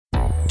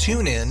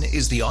TuneIn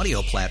is the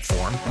audio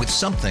platform with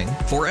something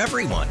for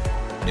everyone.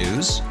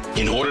 News.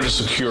 In order to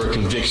secure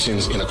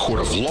convictions in a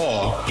court of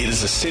law, it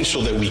is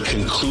essential that we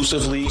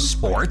conclusively.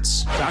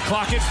 Sports. Shot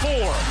clock at 4.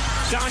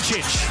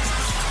 Doncic.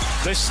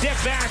 The step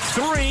back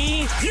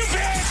 3. You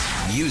bet.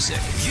 Music.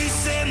 You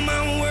set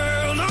my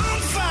world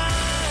on fire.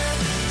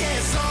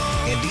 Yes,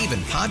 and even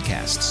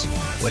podcasts.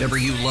 Whatever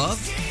you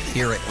love,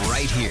 hear it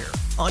right here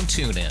on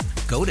TuneIn.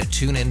 Go to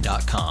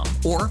TuneIn.com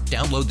or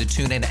download the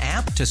TuneIn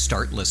app to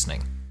start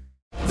listening.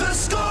 The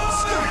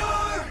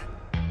Score!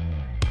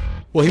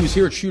 Well, he was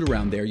here at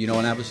shoot-around there, and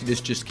obviously this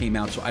just came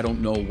out, so I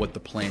don't know what the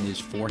plan is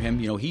for him.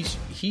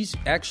 He's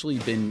actually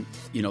been,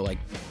 like,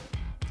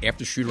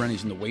 after shoot-around,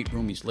 he's in the weight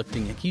room, he's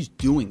lifting, he's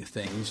doing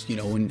things,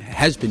 and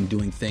has been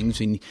doing things.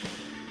 And,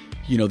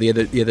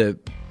 the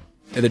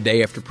other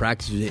day after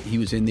practice, he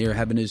was in there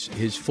having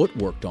his foot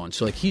worked on.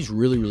 So, he's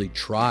really, really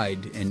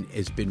tried and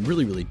has been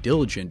really, really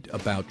diligent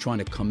about trying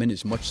to come in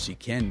as much as he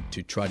can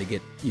to try to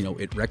get,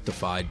 it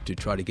rectified, to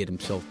try to get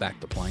himself back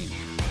to playing.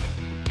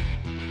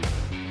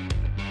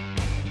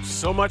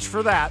 So much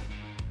for that.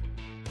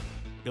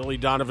 Billy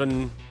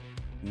Donovan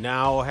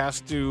now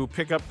has to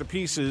pick up the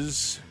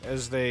pieces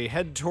as they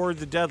head toward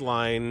the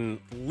deadline,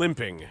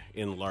 limping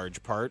in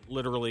large part,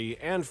 literally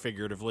and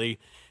figuratively.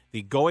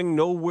 The going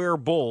nowhere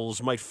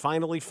Bulls might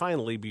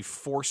finally be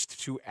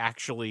forced to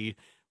actually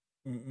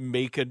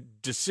make a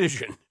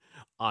decision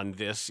on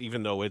this,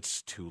 even though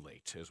it's too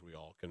late, as we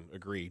all can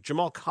agree.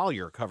 Jamal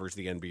Collier covers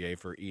the NBA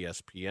for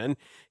ESPN.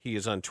 He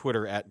is on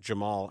Twitter at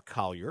Jamal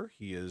Collier.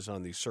 He is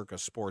on the Circa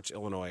Sports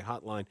Illinois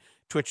hotline,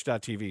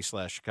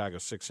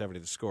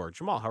 twitch.tv/Chicago670 The Score.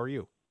 Jamal, how are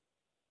you?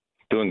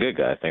 Doing good,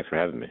 guys. Thanks for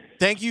having me.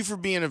 Thank you for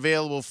being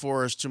available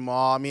for us,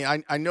 Jamal. I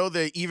mean, I know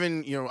that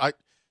even,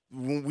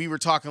 when we were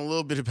talking a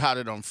little bit about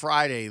it on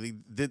Friday,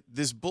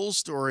 this Bull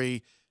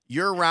story,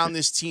 you're around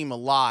this team a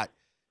lot.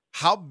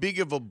 How big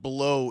of a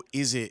blow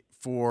is it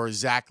for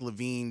Zach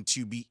LaVine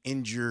to be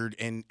injured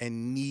and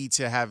need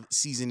to have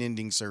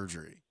season-ending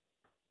surgery?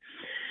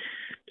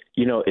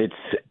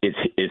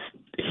 It's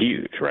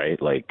huge,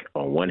 right? Like,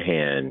 on one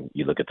hand,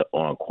 you look at the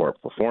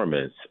on-court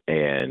performance,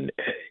 and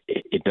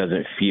it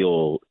doesn't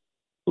feel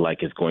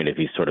like it's going to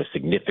be sort of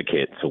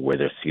significant to where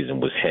their season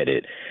was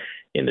headed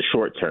in the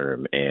short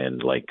term.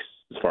 And, like,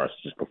 as far as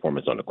just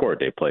performance on the court,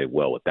 they played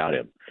well without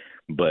him.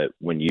 But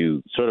when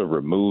you sort of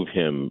remove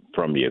him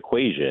from the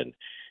equation,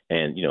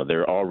 and,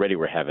 they're already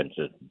were having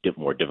a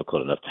more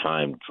difficult enough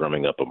time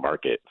drumming up a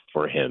market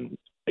for him,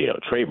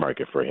 trade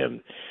market for him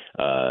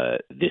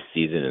this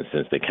season. And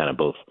since they kind of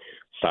both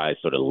sides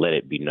sort of let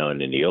it be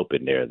known in the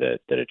open there that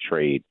a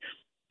trade,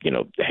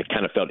 had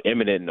kind of felt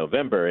imminent in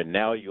November. And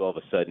now you all of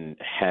a sudden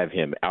have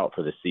him out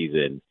for the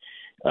season,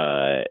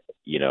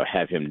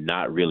 have him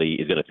not really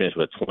is going to finish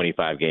with a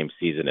 25-game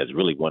season as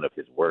really one of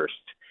his worst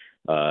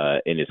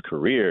in his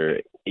career.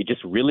 It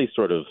just really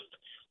sort of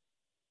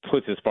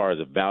puts as far as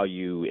a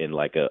value in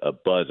like a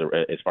buzz, or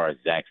as far as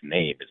Zach's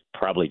name, is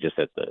probably just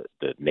at the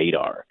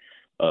nadir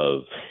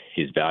of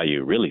his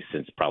value really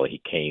since probably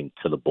he came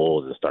to the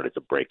Bulls and started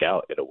to break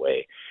out in a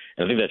way.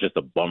 And I think that's just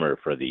a bummer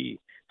for the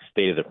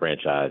state of the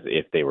franchise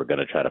if they were going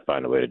to try to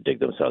find a way to dig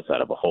themselves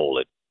out of a hole.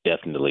 It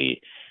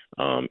definitely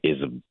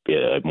is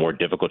a more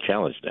difficult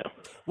challenge now.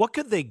 What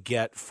could they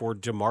get for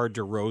DeMar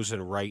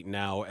DeRozan right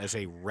now as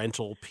a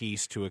rental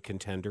piece to a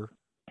contender?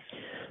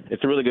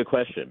 It's a really good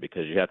question,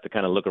 because you have to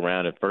kind of look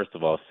around and first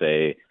of all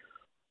say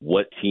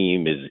what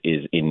team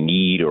is in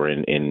need or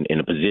in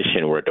a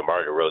position where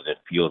DeMar DeRozan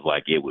feels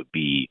like it would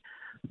be,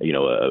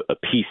 a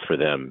piece for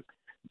them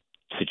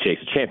to chase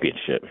a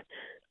championship.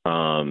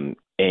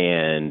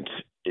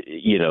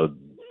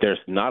 There's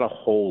not a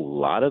whole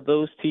lot of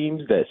those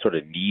teams that sort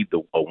of need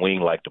a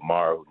wing like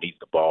DeMar who needs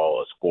the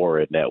ball, a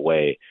scorer in that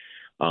way.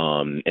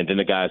 And then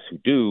the guys who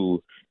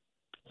do,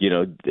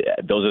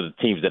 those are the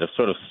teams that have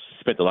sort of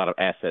spent a lot of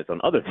assets on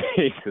other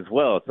things as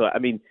well. So, I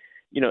mean,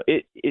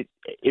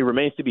 it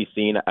remains to be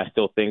seen. I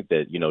still think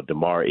that,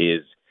 DeMar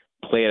is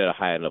playing at a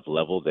high enough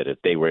level that if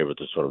they were able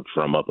to sort of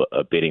drum up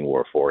a bidding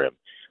war for him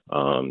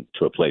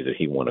to a place that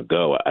he want to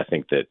go, I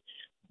think that,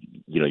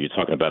 you're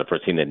talking about for a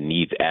team that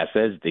needs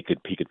assets, he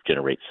could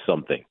generate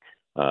something.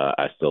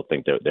 I still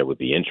think there would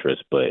be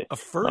interest, but a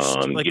first,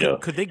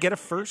 could they get a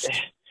first?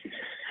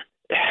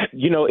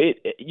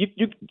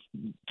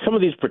 Some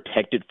of these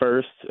protected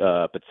first,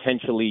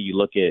 potentially you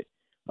look at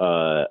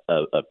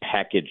a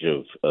package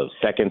of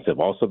seconds have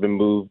also been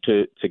moved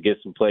to get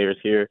some players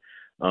here.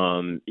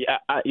 I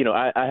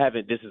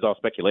haven't. This is all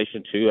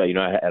speculation too. I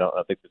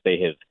don't think that they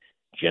have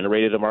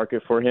generated a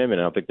market for him, and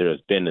I don't think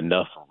there's been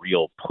enough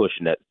real push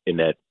in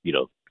that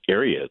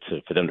area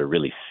for them to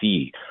really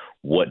see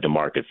what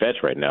DeMar could fetch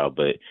right now.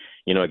 But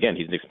again,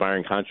 he's an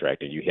expiring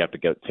contract, and you have to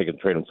take him,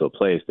 trade him to a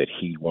place that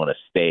he want to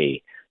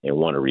stay and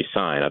want to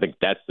re-sign. I think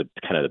that's the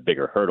kind of the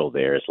bigger hurdle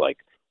there. Is like,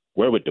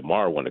 where would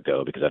DeMar want to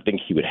go? Because I think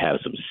he would have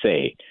some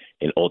say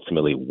in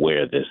ultimately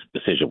where this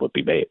decision would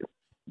be made.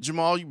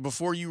 Jamal,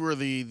 before you were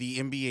the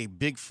NBA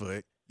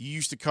Bigfoot, you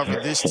used to cover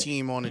this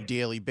team on a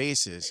daily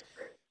basis.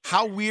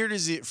 How weird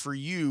is it for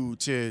you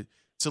to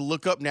to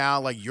look up now,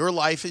 like your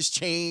life has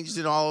changed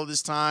in all of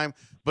this time,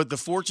 but the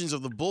fortunes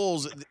of the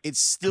Bulls, it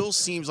still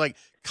seems like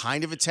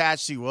kind of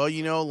attached to,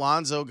 well,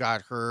 Lonzo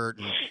got hurt.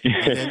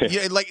 And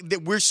then, like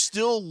we're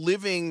still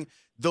living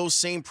those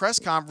same press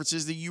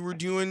conferences that you were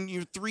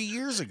doing 3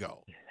 years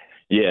ago.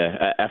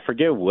 Yeah, I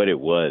forget what it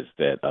was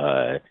that.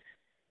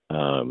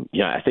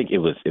 I think it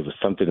was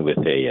something with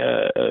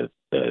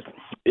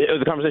it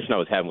was a conversation I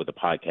was having with the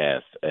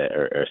podcast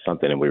or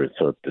something, and we were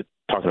sort of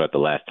talking about the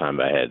last time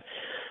I had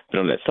been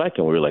on that site,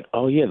 and we were like,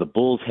 oh yeah, the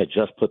Bulls had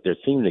just put their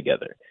team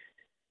together,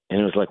 and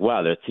it was like,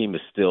 wow, their team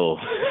is still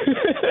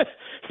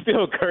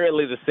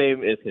currently the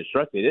same as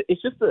constructed.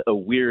 It's just a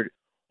weird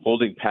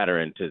holding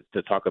pattern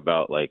to talk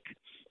about, like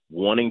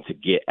wanting to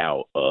get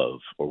out of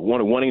or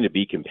wanting to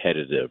be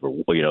competitive, or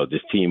this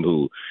team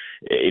who,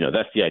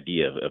 that's the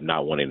idea of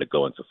not wanting to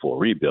go into full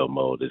rebuild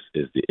mode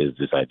is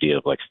this idea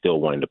of like still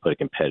wanting to put a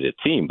competitive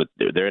team, but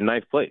they're in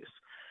ninth place,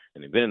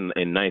 and they've been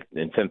in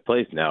 10th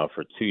place now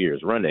for 2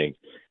 years running.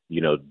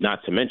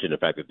 Not to mention the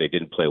fact that they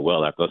didn't play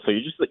well after. So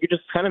you're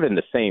just kind of in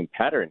the same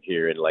pattern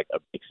here, and like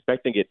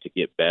expecting it to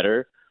get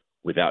better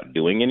without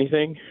doing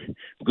anything,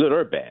 good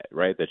or bad,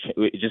 right?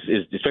 It just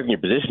is expecting your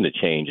position to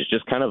change. It's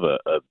just kind of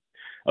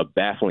a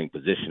baffling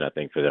position, I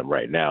think, for them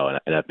right now.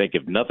 And I think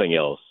if nothing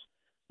else,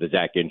 the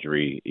Zach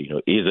injury,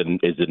 is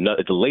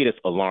the latest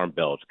alarm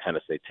bell to kind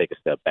of say take a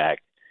step back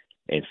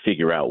and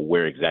figure out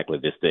where exactly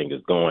this thing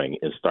is going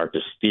and start to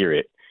steer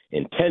it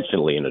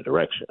intentionally in a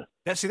direction.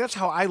 That's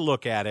how I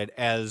look at it,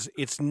 as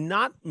it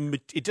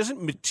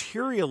doesn't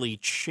materially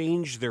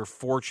change their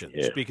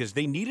fortunes, because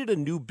they needed a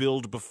new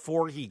build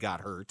before he got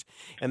hurt,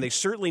 and they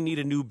certainly need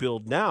a new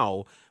build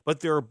now.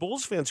 But there are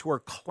Bulls fans who are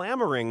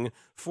clamoring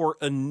for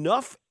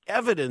enough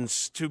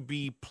evidence to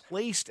be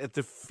placed at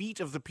the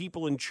feet of the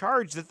people in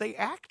charge that they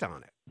act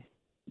on it.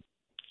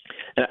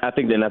 And I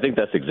think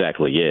that's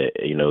exactly it.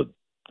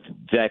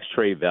 Zach's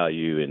trade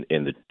value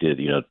and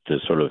the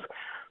sort of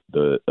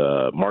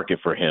the market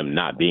for him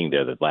not being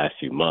there the last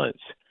few months,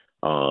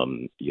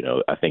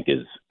 I think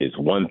is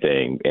one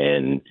thing.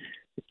 And,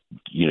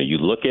 you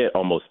look at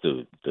almost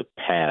the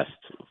past,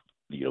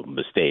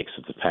 mistakes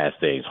of the past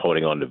things,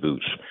 holding on to Vooch.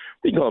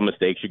 You can call them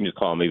mistakes. You can just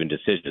call them even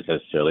decisions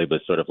necessarily, but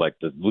sort of like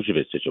the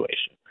Vucevic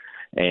situation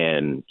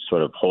and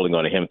sort of holding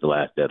on to him at the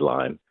last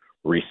deadline,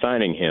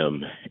 re-signing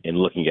him and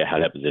looking at how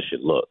that position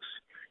looks,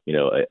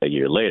 a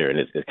year later. And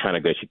it kind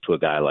of goes to a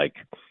guy like,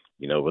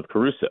 with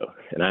Caruso.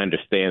 And I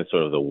understand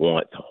sort of the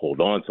want to hold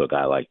on to a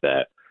guy like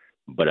that.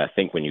 But I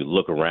think when you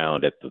look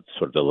around at the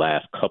sort of the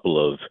last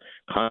couple of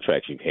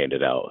contracts you've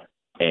handed out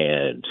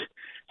and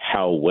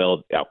how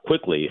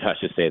quickly, I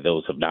should say,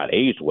 those have not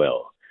aged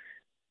well,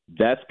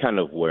 that's kind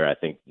of where I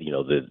think,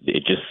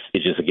 it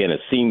just again,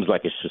 it seems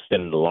like it's just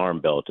an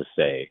alarm bell to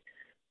say,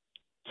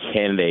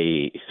 can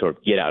they sort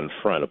of get out in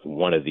front of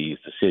one of these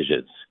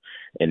decisions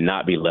and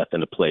not be left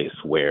in a place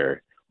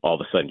where all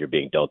of a sudden you're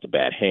being dealt a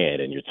bad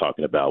hand and you're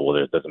talking about, well,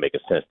 it doesn't make a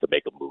sense to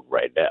make a move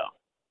right now.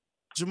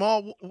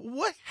 Jamal,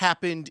 what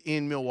happened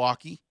in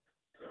Milwaukee?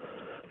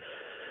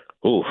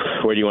 Ooh,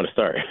 where do you want to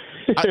start?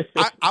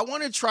 I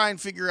want to try and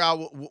figure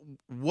out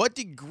what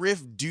did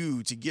Griff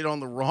do to get on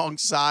the wrong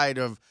side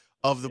of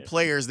the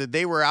players that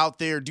they were out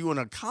there doing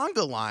a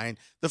conga line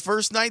the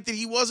first night that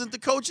he wasn't the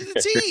coach of the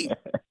team.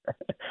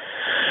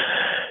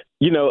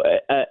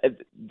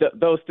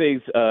 Those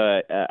things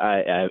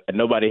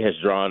nobody has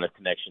drawn a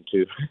connection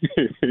to,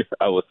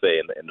 I would say,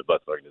 in the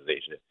Bucks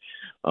organization.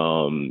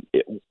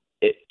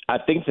 I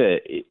think that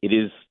it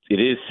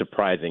is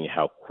surprising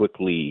how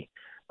quickly,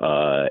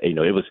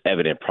 it was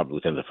evident probably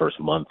within the first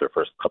month or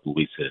first couple of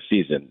weeks of the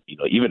season,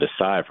 even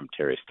aside from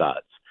Terry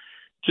Stotts,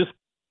 just,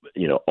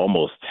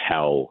 almost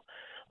how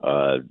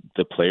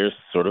the players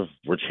sort of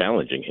were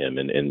challenging him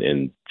and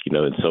in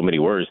so many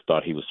words,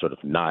 thought he was sort of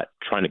not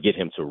trying to get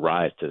him to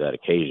rise to that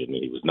occasion.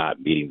 And he was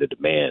not meeting the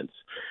demands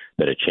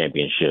that a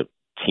championship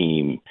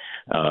team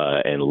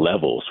and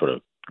level sort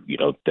of,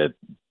 that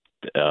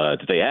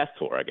they asked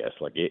for, I guess.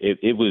 Like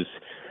it was,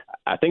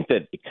 I think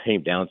that it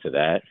came down to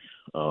that,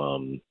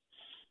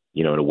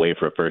 in a way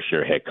for a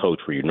first-year head coach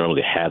where you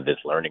normally have this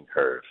learning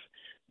curve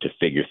to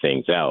figure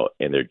things out,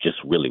 and there just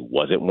really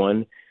wasn't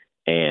one.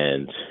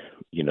 And,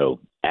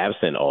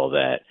 absent all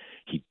that,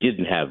 he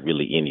didn't have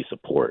really any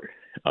support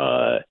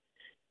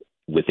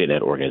within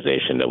that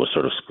organization that was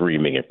sort of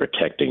screaming and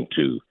protecting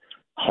to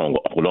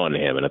hold on to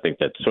him. And I think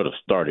that sort of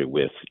started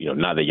with,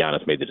 not that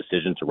Giannis made the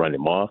decision to run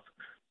him off,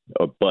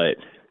 but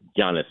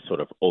Giannis sort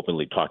of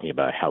openly talking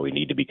about how we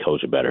need to be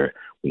coached better,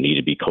 we need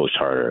to be coached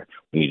harder,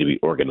 we need to be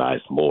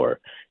organized more.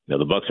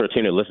 The Bucks are a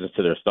team that listens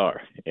to their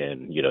star.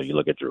 And, you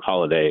look at Drew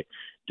Holiday,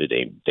 the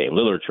Dame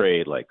Lillard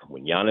trade, like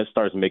when Giannis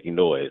starts making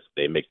noise,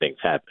 they make things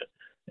happen.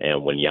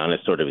 And when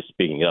Giannis sort of is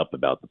speaking up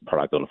about the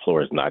product on the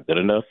floor is not good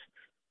enough,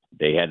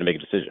 they had to make a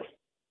decision.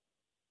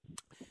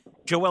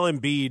 Joel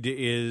Embiid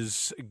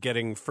is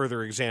getting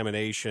further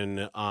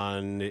examination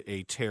on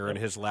a tear in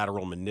his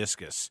lateral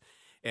meniscus.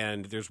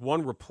 And there's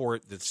one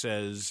report that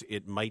says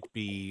it might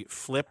be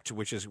flipped,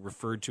 which is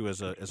referred to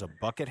as a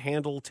bucket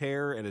handle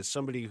tear. And as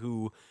somebody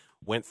who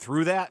went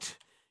through that,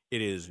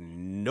 It is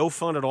no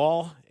fun at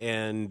all,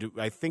 and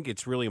I think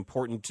it's really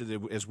important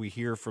as we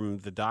hear from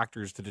the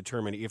doctors to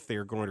determine if they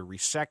are going to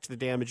resect the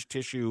damaged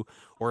tissue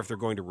or if they're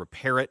going to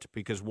repair it,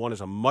 because one is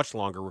a much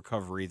longer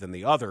recovery than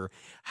the other.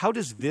 How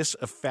does this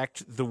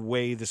affect the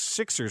way the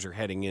Sixers are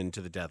heading into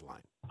the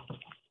deadline?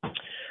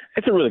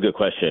 It's a really good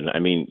question. I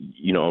mean,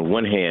 on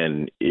one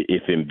hand,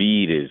 if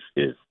Embiid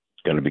is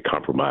going to be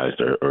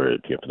compromised or for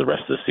the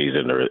rest of the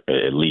season, or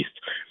at least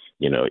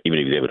even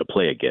if he's able to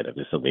play again, if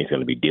it's something he's going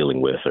to be dealing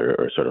with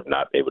or sort of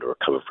not able to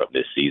recover from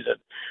this season,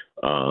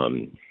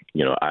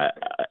 I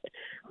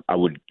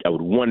would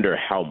wonder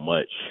how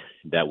much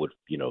that would,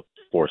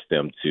 force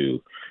them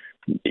to,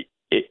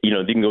 they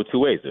can go two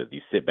ways. Do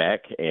you sit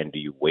back and do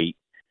you wait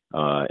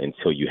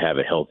until you have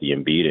a healthy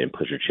Embiid and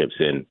put your chips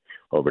in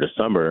over the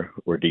summer,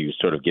 or do you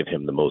sort of give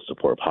him the most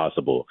support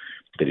possible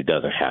that he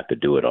doesn't have to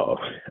do it all?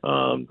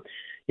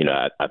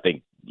 I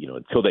think,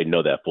 until they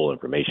know that full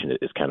information,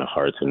 it's kind of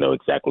hard to know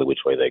exactly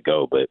which way they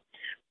go. But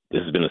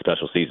this has been a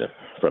special season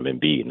from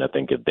Embiid, and I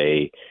think if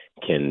they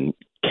can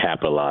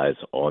capitalize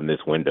on this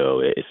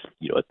window,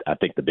 I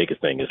think the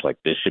biggest thing is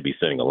this should be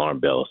setting alarm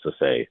bells to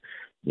say,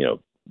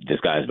 this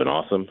guy's been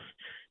awesome,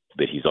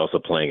 but he's also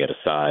playing at a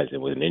size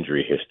and with an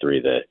injury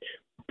history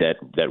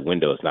that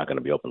window is not going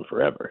to be open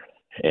forever.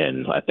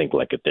 And I think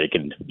if they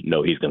can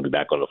know he's going to be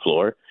back on the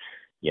floor,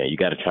 you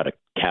got to try to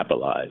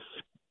capitalize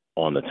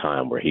on the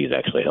time where he's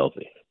actually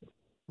healthy.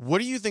 What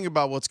do you think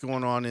about what's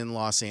going on in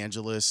Los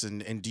Angeles?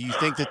 And do you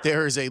think that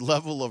there is a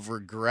level of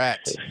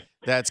regret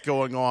that's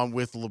going on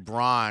with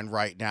LeBron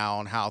right now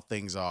on how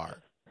things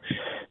are?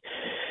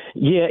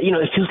 Yeah,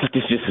 it feels like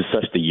this just is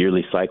such the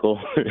yearly cycle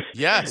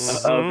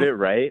yes. of it,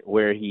 right?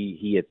 Where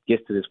he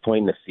gets to this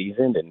point in the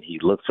season and he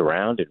looks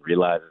around and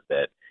realizes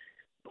that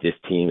this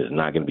team is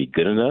not going to be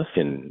good enough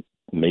and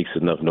makes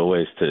enough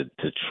noise to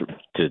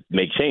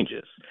make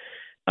changes.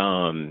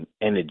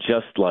 And it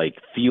just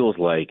feels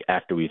like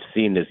after we've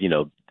seen this,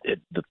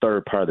 the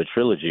third part of the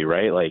trilogy,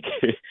 right?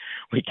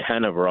 We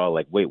kind of are all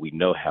wait, we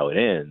know how it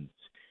ends.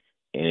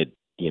 And it,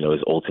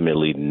 is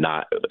ultimately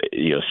not,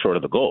 short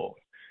of the goal.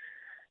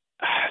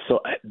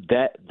 So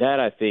that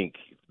I think,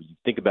 you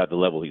think about the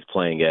level he's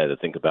playing at, to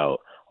think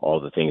about all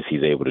the things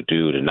he's able to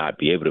do, to not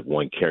be able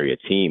to carry a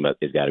team,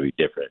 it's got to be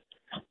different,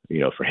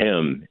 for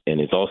him.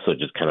 And it's also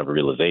just kind of a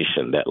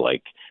realization that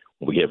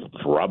we have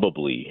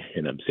probably,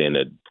 and I'm saying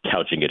that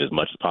couching it as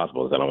much as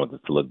possible, because I don't want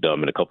this to look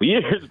dumb in a couple of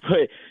years,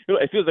 but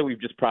it feels like we've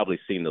just probably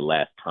seen the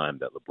last time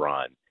that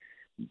LeBron,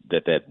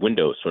 that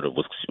window sort of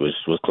was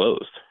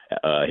closed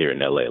here in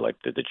LA.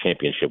 The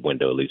championship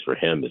window, at least for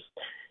him,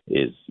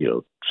 is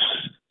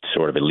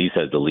sort of, at least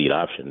as the lead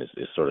option,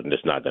 is sort of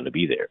just not going to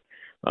be there.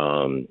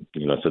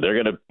 So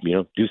they're going to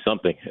do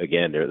something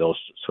again. They'll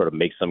sort of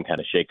make some kind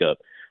of shakeup,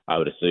 I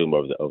would assume,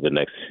 over the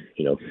next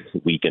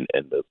week and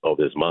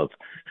over this month.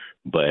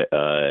 But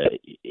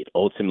it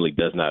ultimately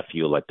does not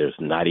feel like there's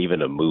not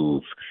even a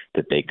move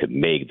that they could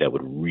make that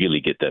would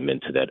really get them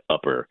into that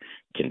upper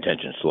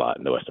contention slot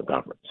in the Western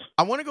Conference.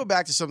 I want to go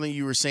back to something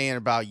you were saying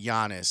about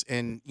Giannis.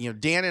 And,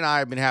 Dan and I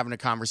have been having a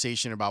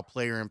conversation about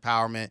player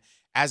empowerment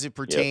as it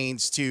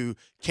pertains to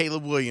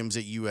Caleb Williams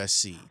at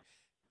USC.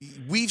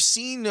 We've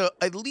seen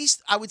at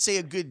least, I would say,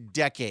 a good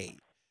decade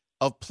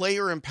of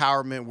player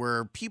empowerment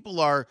where people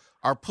are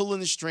pulling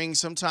the strings,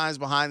 sometimes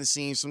behind the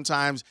scenes,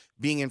 sometimes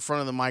being in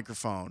front of the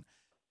microphone.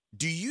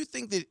 Do you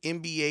think that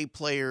NBA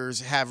players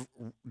have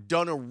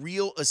done a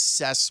real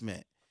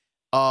assessment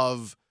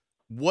of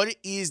what it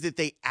is that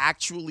they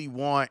actually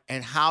want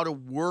and how to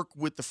work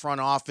with the front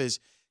office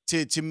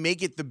to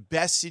make it the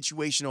best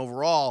situation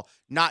overall,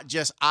 not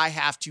just I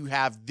have to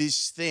have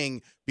this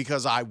thing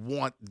because I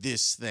want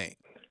this thing?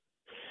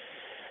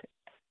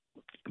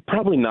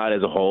 Probably not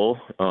as a whole.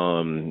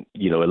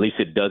 At least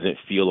it doesn't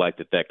feel like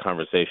that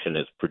conversation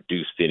has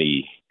produced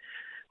any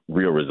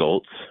real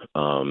results.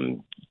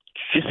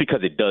 Just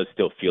because it does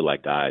still feel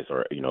like guys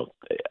are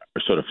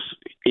sort of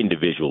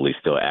individually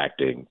still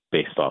acting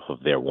based off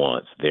of their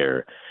wants,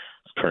 their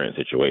current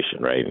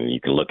situation, right? And you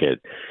can look at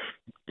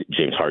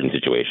James Harden's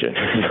situation,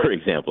 for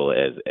example,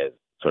 as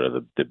sort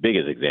of the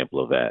biggest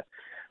example of that.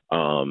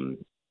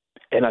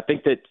 And I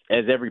think that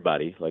as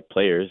everybody, like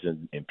players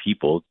and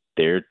people,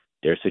 their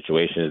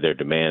situations, their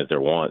demands,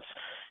 their wants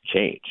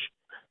change,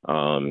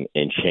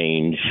 and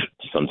change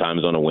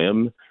sometimes on a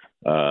whim,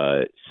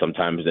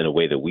 sometimes in a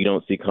way that we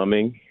don't see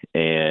coming,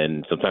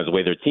 and sometimes a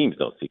way their teams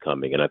don't see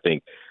coming. And I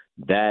think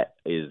that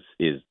is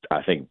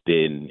I think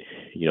been,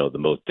 the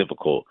most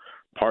difficult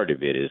part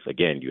of it is,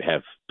 again, you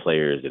have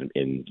players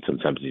and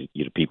sometimes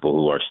people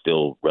who are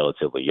still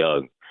relatively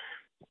young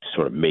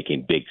sort of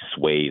making big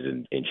sways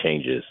and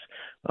changes,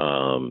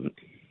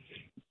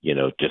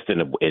 just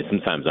in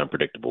sometimes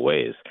unpredictable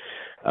ways.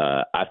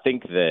 I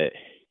think that,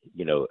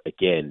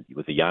 again,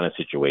 with the Giannis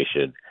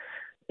situation,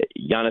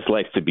 Giannis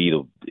likes to be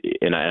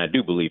and I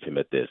do believe him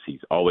at this. He's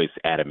always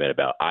adamant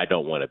about, I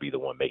don't want to be the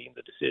one making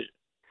the decision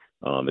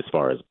as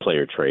far as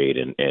player trade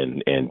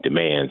and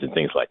demands and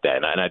things like that.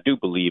 And I do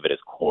believe at his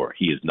core,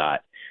 he is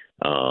not,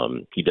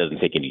 he doesn't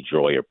take any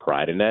joy or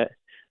pride in that.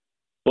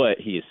 But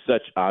he is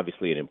such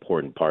obviously an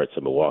important part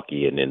to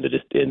Milwaukee and in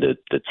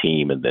the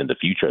team and then the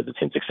future of the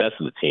team, success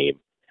of the team,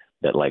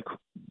 that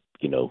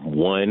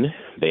one,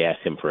 they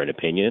asked him for an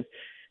opinion,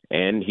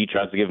 and he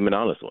tries to give him an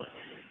honest one.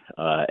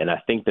 And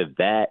I think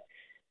that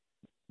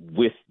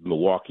with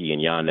Milwaukee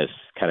and Giannis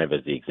kind of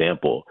as the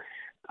example,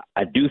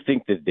 I do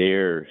think that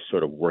they're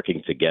sort of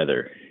working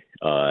together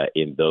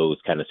in those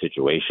kind of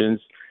situations.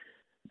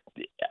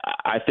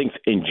 I think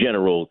in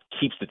general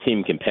keeps the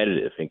team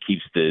competitive and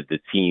keeps the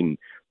team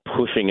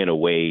pushing in a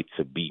way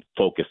to be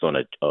focused on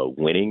a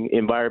winning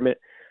environment,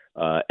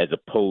 as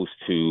opposed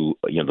to,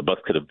 the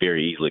Bucks could have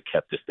very easily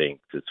kept this thing,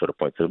 to sort of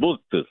point to the Bulls,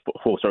 to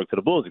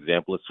the Bulls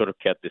example, it sort of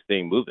kept this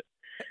thing moving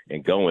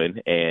and going.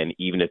 And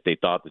even if they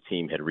thought the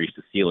team had reached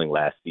the ceiling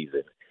last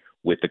season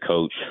with the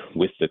coach,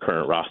 with the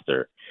current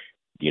roster,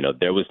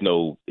 there was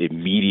no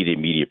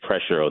immediate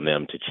pressure on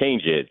them to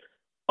change it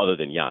other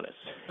than Giannis.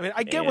 I mean,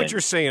 I get what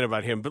you're saying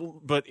about him,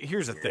 but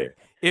here's the thing.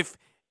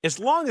 As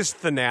long as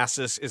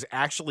Thanasis is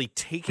actually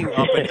taking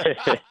up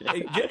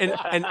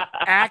an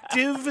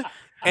active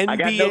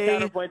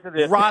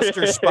NBA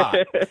roster spot,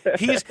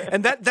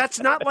 that's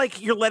not like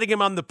you're letting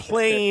him on the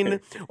plane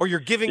or you're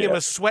giving him a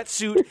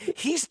sweatsuit.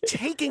 He's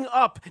taking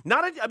up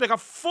not a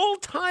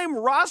full-time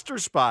roster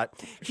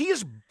spot. He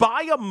is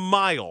by a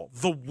mile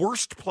the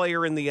worst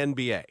player in the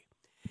NBA.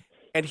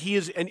 And he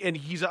is, and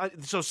he's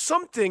so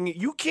something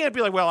you can't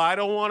be like, well, I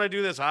don't want to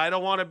do this. I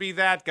don't want to be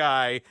that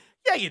guy.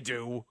 Yeah, you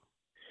do.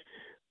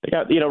 They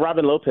got,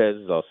 Robin Lopez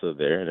is also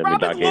there. And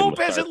Robin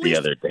Lopez, at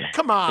least. The other day.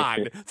 Come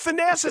on,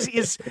 Thanasis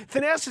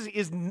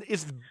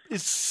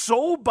is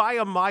so by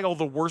a mile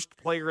the worst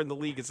player in the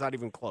league. It's not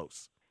even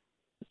close.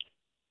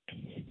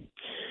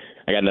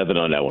 I got nothing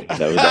on that one.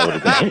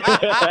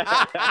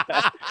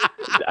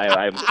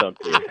 I'm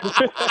stumped here.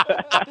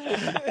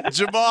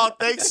 Jamal,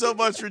 thanks so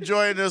much for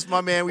joining us, my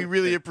man. We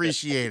really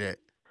appreciate it.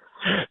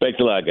 Thanks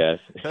a lot, guys.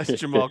 That's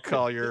Jamal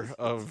Collier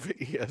of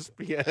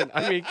ESPN.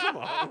 I mean, come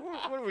on.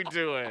 What are we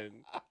doing?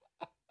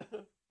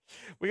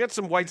 We got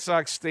some White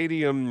Sox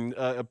Stadium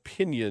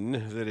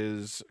opinion that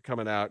is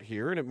coming out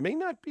here, and it may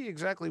not be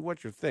exactly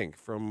what you think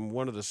from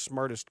one of the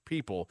smartest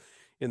people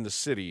in the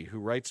city who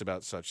writes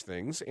about such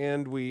things.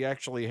 And we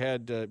actually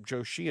had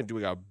Joe Sheehan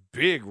doing a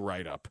big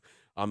write-up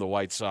on the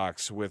White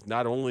Sox with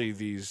not only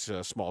these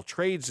small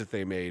trades that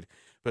they made,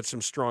 but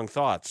some strong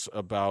thoughts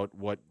about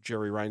what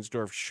Jerry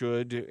Reinsdorf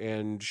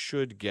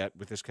should get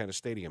with this kind of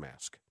stadium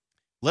ask.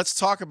 Let's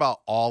talk about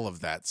all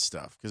of that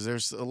stuff because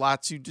there's a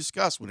lot to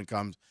discuss when it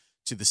comes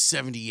to the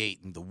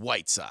 78 and the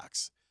White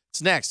Sox.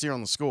 It's next here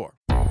on The Score.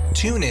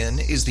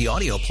 TuneIn is the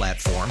audio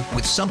platform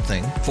with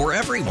something for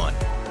everyone.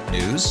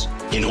 News.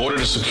 In order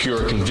to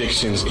secure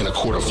convictions in a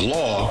court of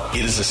law,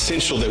 it is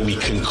essential that we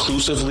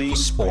conclusively.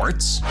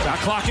 Sports. Got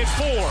clock at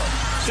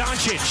 4.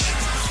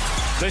 Doncic.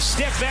 The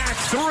step back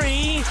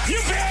 3. You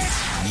bet.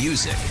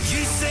 Music.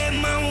 You set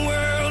my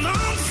world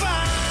on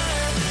fire.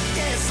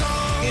 Yes,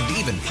 and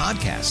even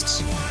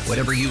podcasts.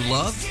 Whatever you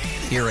love,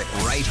 hear it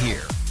right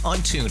here on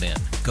TuneIn.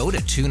 Go to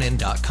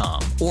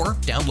TuneIn.com or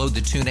download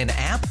the TuneIn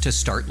app to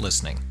start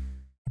listening.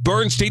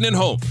 Bernstein and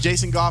Holmes.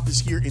 Jason Goff is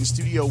here in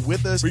studio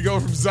with us. We go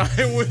from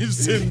Zion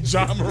Williamson and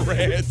John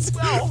Morant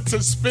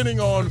to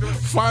spinning on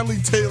finely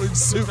tailored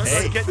suits.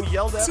 Hey, getting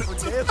yelled at for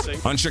dancing.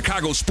 On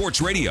Chicago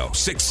Sports Radio,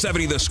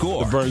 670 The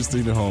Score. The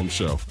Bernstein and Holmes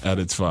Show at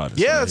its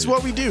finest. Yeah, that's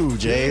what we do,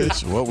 Jay.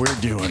 That's what we're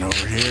doing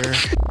over here.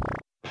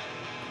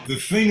 The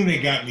thing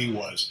that got me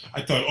was,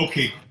 I thought,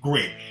 okay,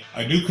 great.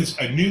 A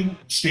new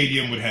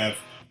stadium would have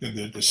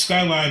the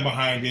skyline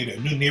behind it, a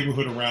new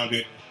neighborhood around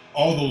it,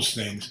 all those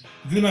things.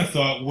 Then I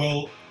thought,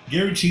 well,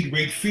 guaranteed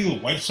rate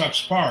field, White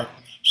Sox Park,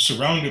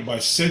 surrounded by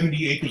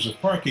 70 acres of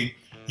parking,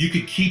 you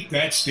could keep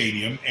that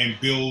stadium and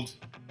build,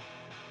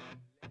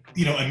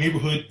 a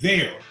neighborhood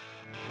there.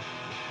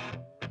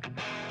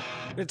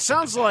 It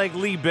sounds like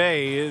Lee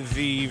Bay,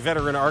 the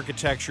veteran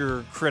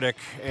architecture critic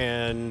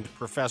and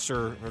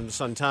professor from the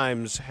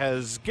Sun-Times,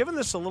 has given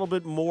this a little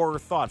bit more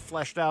thought,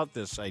 fleshed out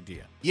this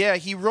idea. Yeah,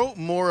 he wrote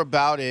more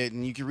about it,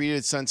 and you can read it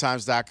at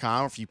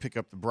suntimes.com if you pick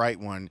up the bright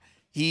one.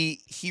 He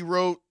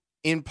wrote,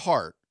 in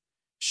part,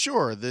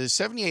 sure, the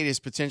 78 is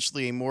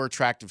potentially a more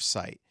attractive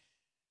site,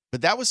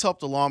 but that was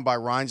helped along by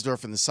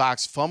Reinsdorf and the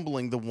Sox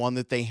fumbling the one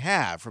that they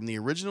have, from the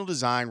original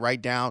design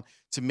right down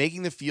to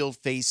making the field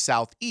face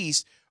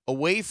southeast,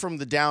 away from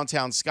the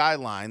downtown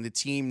skyline the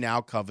team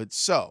now covets.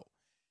 So,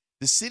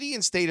 the city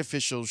and state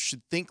officials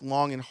should think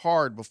long and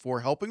hard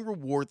before helping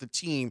reward the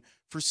team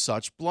for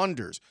such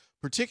blunders,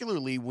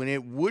 particularly when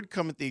it would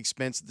come at the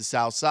expense of the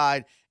South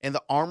Side and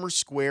the Armour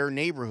Square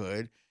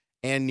neighborhood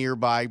and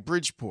nearby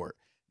Bridgeport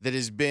that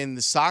has been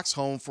the Sox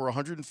home for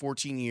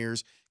 114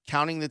 years,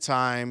 counting the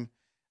time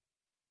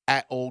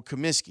at Old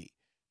Comiskey.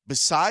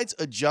 Besides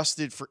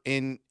adjusted for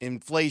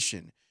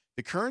inflation,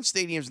 the current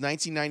stadium's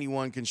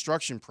 1991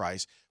 construction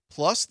price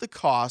plus the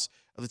cost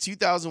of the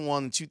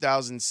 2001 and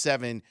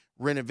 2007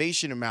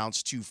 renovation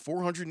amounts to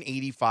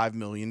 $485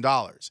 million.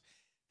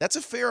 That's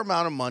a fair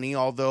amount of money,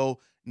 although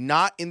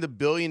not in the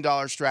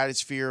billion-dollar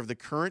stratosphere of the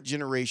current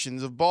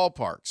generations of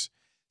ballparks.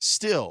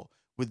 Still,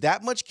 With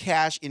that much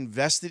cash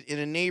invested in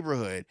a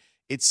neighborhood,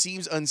 it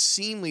seems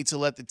unseemly to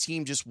let the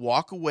team just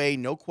walk away,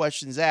 no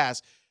questions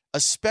asked,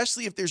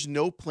 especially if there's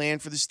no plan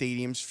for the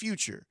stadium's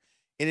future.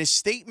 In a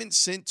statement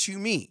sent to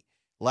me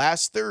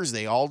last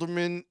Thursday,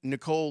 Alderman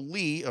Nicole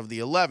Lee of the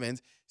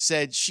 11th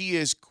said she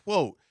is,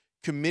 quote,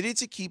 committed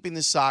to keeping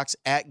the Sox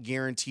at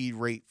guaranteed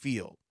rate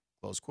field,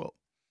 close quote.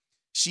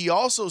 She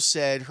also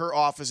said her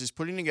office is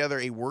putting together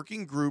a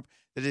working group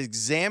that is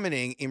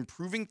examining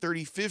improving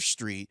 35th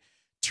Street,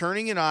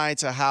 turning an eye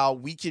to how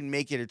we can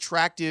make it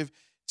attractive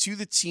to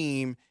the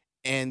team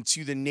and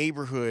to the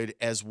neighborhood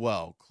as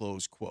well,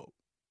 close quote.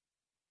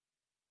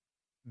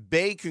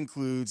 Bay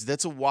concludes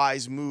that's a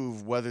wise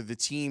move whether the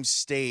team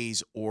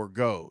stays or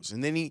goes.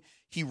 And then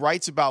he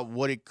writes about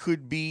what it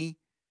could be,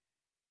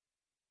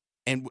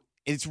 and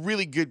it's a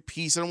really good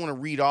piece. I don't want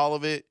to read all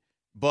of it,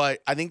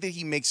 but I think that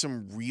he makes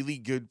some really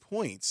good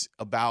points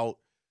about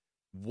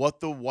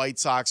what the White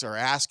Sox are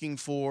asking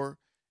for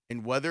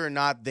and whether or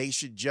not they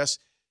should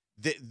just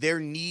their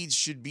needs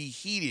should be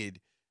heeded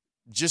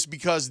just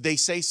because they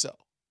say so.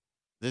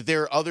 That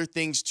there are other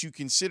things to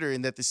consider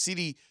and that the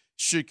city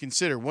should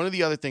consider. One of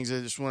the other things,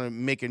 I just want to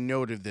make a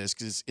note of this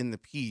because it's in the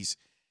piece,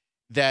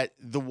 that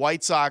the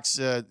White Sox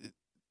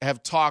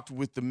have talked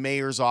with the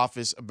mayor's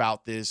office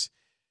about this,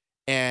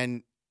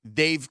 and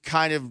they've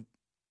kind of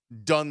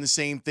done the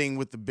same thing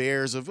with the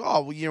Bears of,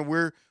 oh, well, you know,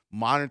 we're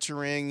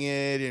monitoring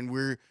it and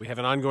we have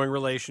an ongoing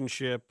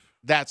relationship,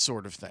 that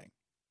sort of thing.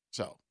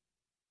 So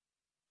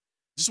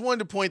just wanted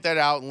to point that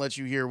out and let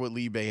you hear what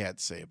Lee Bay had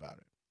to say about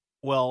it.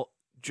 Well,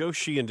 Joe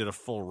Sheehan did a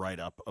full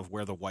write-up of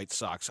where the White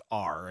Sox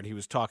are, and he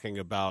was talking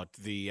about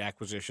the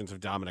acquisitions of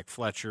Dominic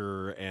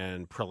Fletcher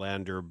and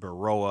Prelander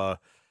Baroa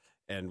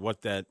and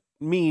what that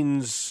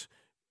means.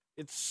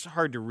 It's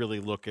hard to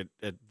really look at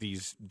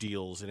these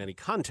deals in any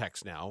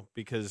context now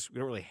because we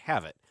don't really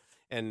have it.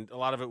 And a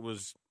lot of it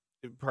was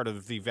part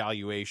of the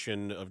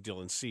valuation of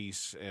Dylan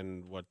Cease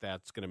and what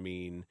that's going to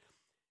mean.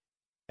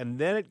 And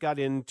then it got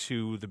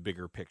into the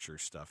bigger picture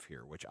stuff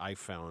here, which I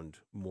found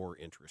more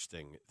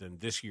interesting than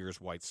this year's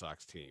White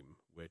Sox team,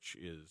 which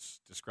is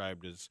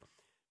described as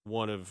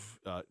one of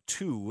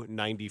 2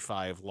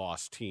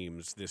 95-loss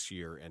teams this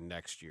year and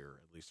next year,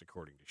 at least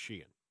according to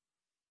Sheehan.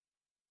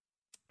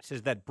 He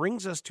says that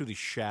brings us to the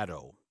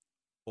shadow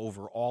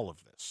over all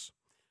of this.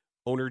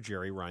 Owner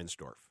Jerry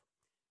Reinsdorf.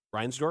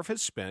 Reinsdorf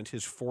has spent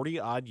his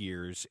 40-odd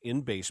years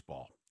in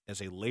baseball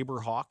as a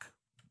labor hawk,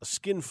 a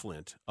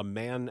skinflint, a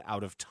man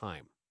out of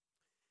time.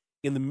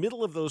 In the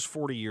middle of those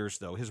 40 years,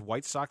 though, his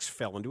White Sox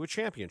fell into a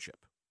championship.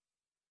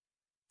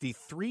 The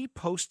 3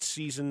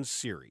 postseason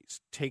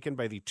series taken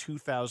by the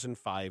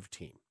 2005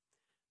 team,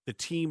 the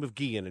team of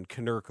Guillen and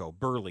Konerko,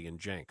 Burley and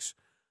Jenks,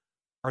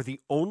 are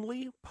the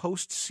only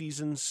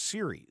postseason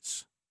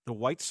series the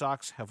White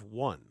Sox have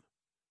won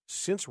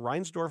since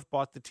Reinsdorf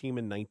bought the team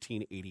in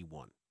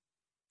 1981.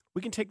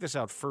 We can take this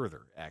out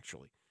further,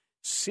 actually.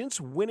 Since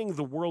winning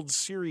the World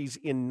Series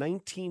in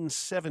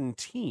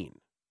 1917,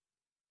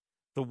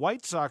 the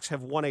White Sox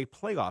have won a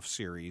playoff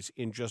series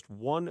in just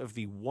one of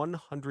the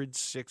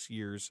 106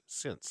 years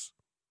since.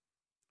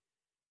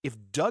 If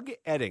Doug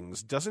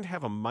Eddings doesn't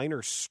have a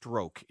minor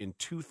stroke in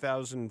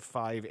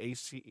 2005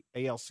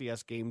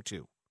 ALCS Game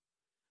 2,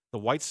 the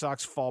White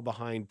Sox fall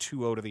behind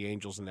 2-0 to the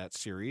Angels in that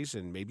series,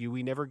 and maybe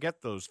we never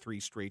get those 3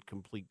 straight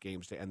complete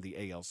games to end the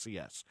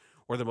ALCS,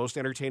 or the most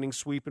entertaining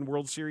sweep in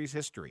World Series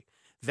history.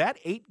 That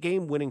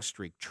 8-game winning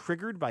streak,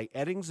 triggered by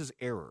Eddings'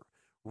 error,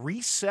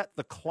 reset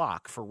the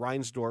clock for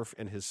Reinsdorf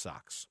and his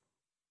Sox.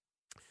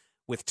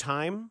 With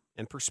time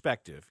and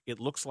perspective, it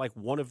looks like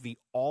one of the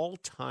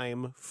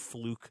all-time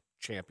fluke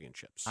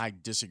championships. I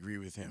disagree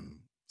with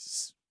him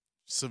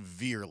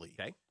severely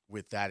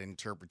with that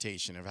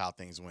interpretation of how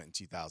things went in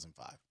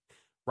 2005.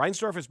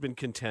 Reinsdorf has been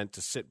content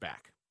to sit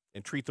back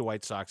and treat the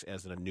White Sox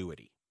as an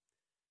annuity.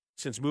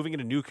 Since moving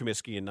into New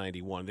Comiskey in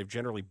 91, they've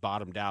generally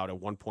bottomed out at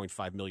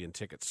 1.5 million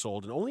tickets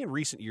sold, and only in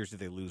recent years did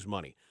they lose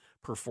money,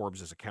 per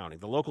Forbes' accounting.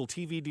 The local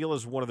TV deal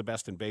is one of the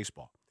best in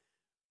baseball.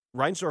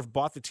 Reinsdorf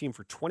bought the team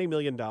for $20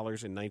 million in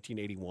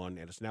 1981,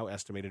 and it's now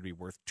estimated to be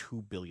worth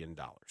 $2 billion.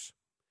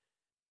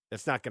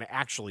 That's not going to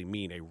actually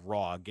mean a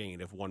raw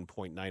gain of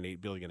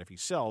 $1.98 billion if he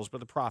sells, but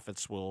the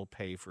profits will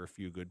pay for a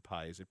few good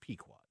pies at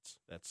Pequod's.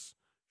 That's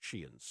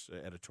Sheehan's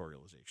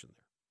editorialization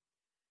there.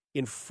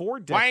 In 4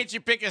 decades, why didn't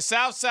you pick a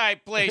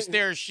Southside place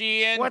there,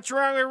 Sheehan? What's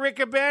wrong with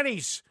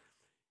Riccobenni's?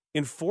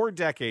 In 4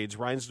 decades,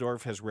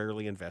 Reinsdorf has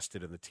rarely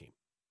invested in the team.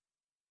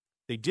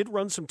 They did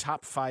run some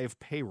top 5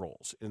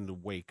 payrolls in the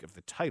wake of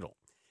the title,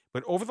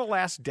 but over the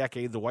last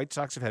decade, the White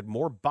Sox have had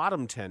more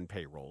bottom 10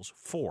 payrolls,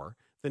 4,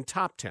 than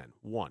top 10,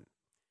 1.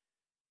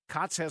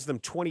 Cots has them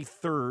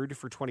 23rd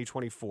for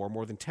 2024.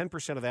 More than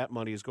 10% of that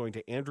money is going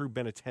to Andrew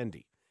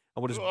Benintendi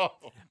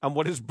on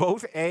what is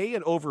both A,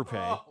 an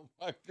overpay,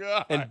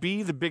 and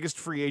B, the biggest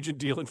free agent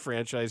deal in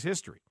franchise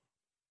history.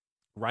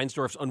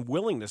 Reinsdorf's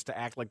unwillingness to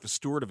act like the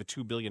steward of a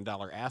 $2 billion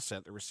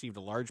asset that received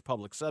a large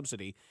public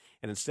subsidy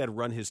and instead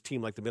run his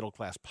team like the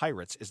middle-class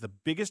Pirates is the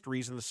biggest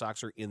reason the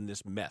Sox are in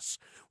this mess.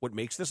 What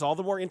makes this all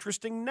the more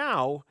interesting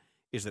now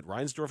is that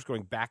Reinsdorf's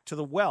going back to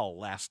the well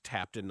last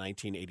tapped in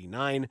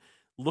 1989,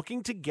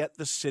 looking to get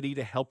the city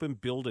to help him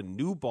build a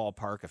new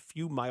ballpark a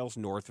few miles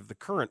north of the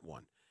current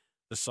one,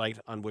 the site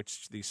on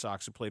which the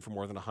Sox have played for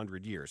more than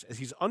 100 years, as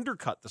he's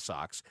undercut the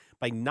Sox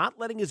by not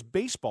letting his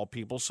baseball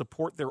people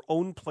support their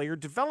own player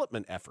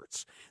development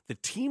efforts. The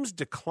team's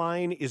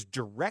decline is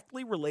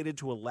directly related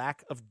to a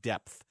lack of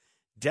depth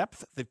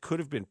that could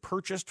have been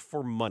purchased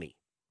for money.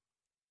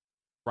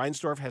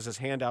 Reinsdorf has his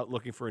hand out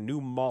looking for a new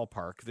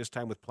ballpark, this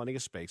time with plenty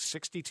of space,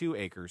 62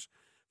 acres,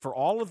 for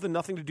all of the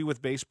nothing to do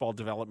with baseball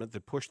development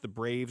that pushed the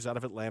Braves out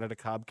of Atlanta to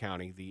Cobb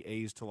County, the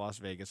A's to Las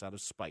Vegas out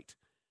of spite.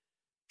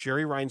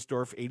 Jerry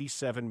Reinsdorf,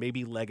 87, may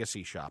be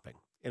legacy shopping,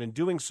 and in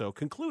doing so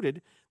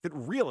concluded that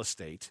real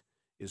estate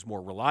is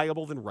more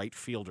reliable than right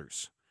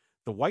fielders.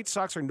 The White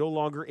Sox are no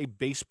longer a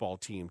baseball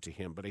team to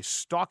him, but a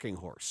stalking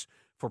horse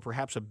for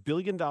perhaps $1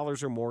 billion or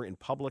more in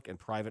public and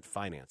private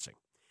financing.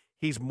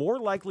 He's more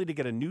likely to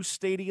get a new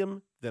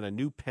stadium than a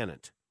new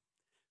pennant.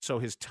 So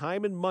his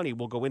time and money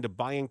will go into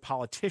buying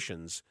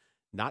politicians,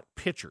 not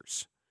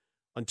pitchers.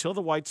 Until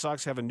the White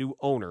Sox have a new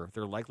owner,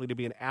 they're likely to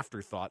be an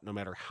afterthought no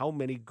matter how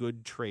many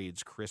good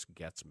trades Chris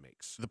Getz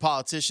makes. The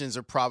politicians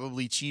are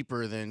probably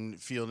cheaper than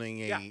fielding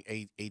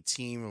a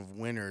team of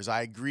winners.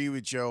 I agree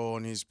with Joe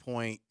on his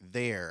point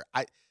there.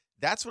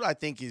 That's what I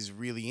think is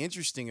really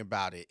interesting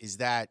about it, is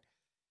that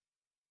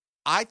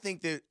I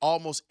think that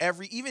almost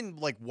even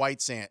like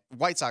White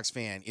Sox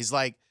fan is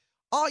like,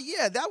 oh,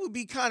 yeah, that would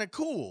be kind of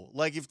cool.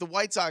 Like if the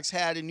White Sox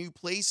had a new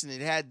place and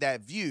it had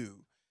that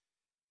view.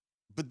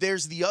 But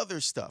there's the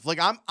other stuff. Like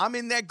I'm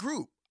in that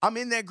group. I'm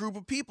in that group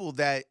of people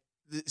that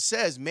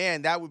says,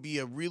 man, that would be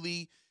a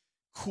really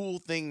cool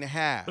thing to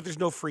have. But there's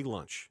no free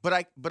lunch. But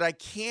I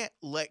can't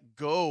let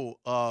go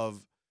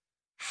of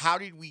how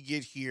did we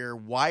get here?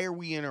 Why are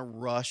we in a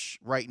rush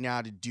right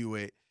now to do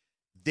it?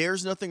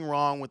 There's nothing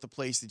wrong with the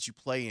place that you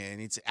play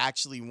in. It's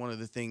actually one of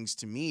the things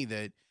to me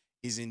that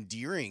is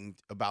endearing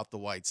about the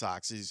White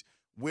Sox is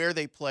where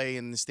they play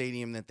in the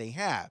stadium that they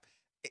have.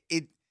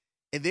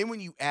 And then when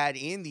you add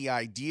in the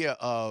idea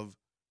of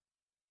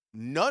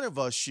none of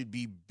us should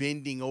be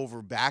bending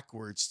over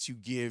backwards to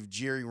give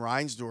Jerry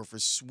Reinsdorf a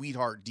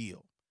sweetheart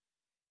deal.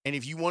 And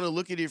if you want to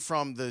look at it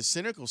from the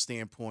cynical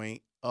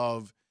standpoint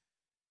of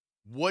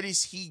what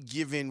has he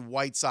given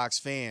White Sox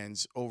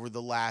fans over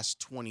the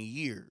last 20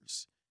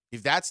 years,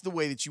 if that's the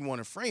way that you want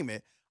to frame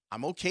it,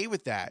 I'm okay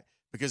with that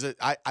because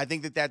I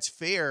think that that's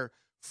fair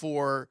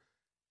for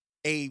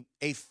a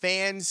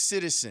fan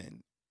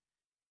citizen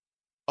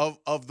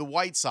of the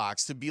White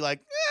Sox to be like,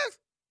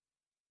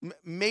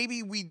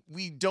 maybe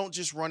we don't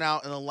just run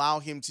out and allow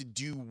him to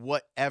do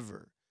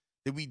whatever,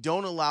 that we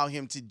don't allow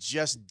him to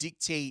just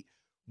dictate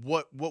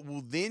what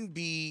will then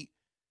be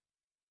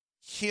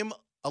him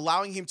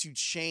allowing him to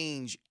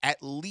change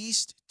at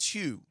least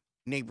 2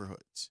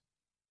 neighborhoods.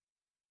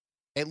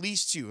 At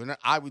least 2. And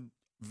I would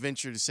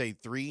venture to say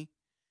 3.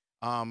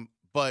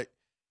 But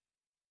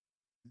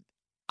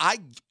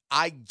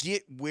I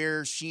get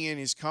where Sheehan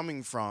is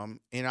coming from,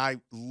 and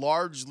I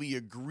largely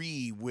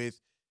agree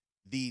with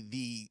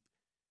the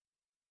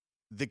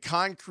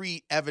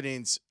concrete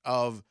evidence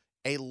of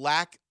a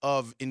lack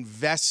of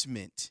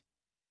investment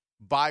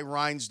by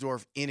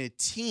Reinsdorf in a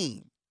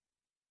team.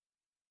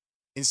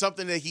 And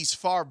something that he's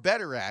far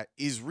better at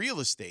is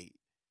real estate.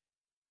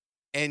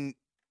 And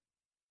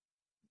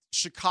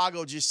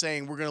Chicago just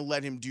saying we're going to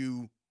let him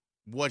do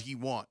what he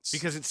wants.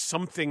 Because it's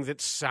something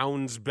that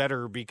sounds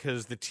better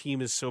because the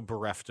team is so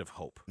bereft of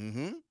hope.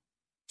 Mm-hmm.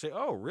 Say,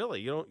 oh,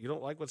 really? You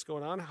don't like what's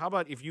going on? How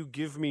about if you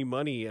give me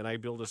money and I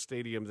build a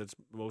stadium that's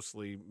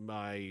mostly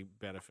my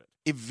benefit?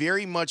 It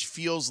very much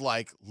feels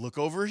like, look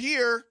over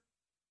here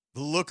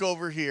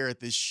at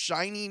this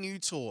shiny new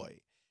toy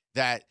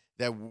that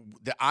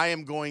I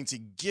am going to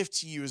gift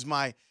to you as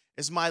my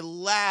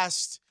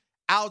last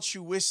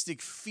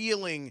altruistic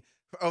feeling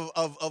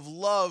of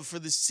love for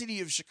the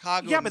city of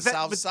Chicago and the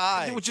South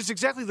Side. Which is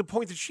exactly the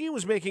point that she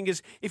was making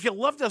is if you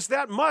loved us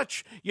that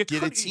much, you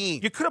could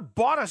have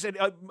bought us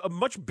a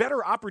much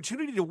better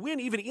opportunity to win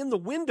even in the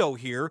window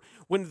here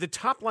when the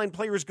top line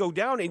players go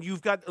down and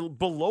you've got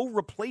below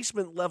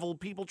replacement level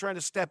people trying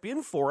to step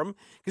in for them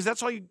because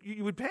that's all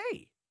you would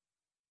pay.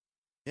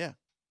 Yeah.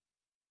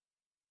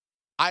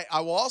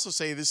 I will also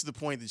say this is the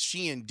point that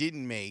Sheehan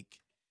didn't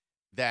make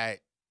that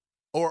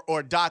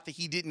or dot that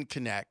he didn't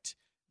connect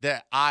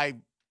that I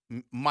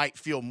might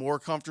feel more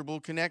comfortable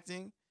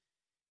connecting.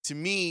 To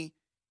me,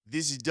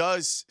 this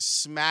does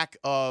smack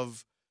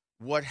of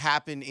what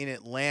happened in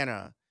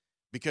Atlanta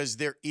because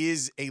there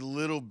is a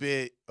little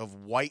bit of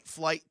white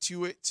flight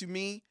to it to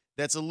me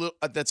that's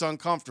that's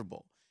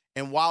uncomfortable.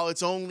 And while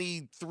it's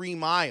only 3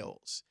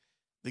 miles,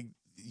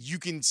 you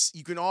can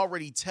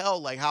already tell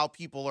like how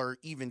people are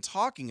even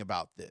talking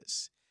about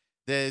this.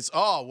 That it's,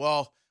 oh,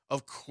 well,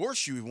 of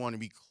course you would want to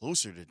be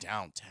closer to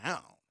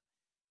downtown.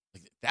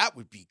 Like that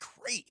would be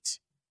great.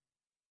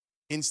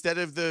 Instead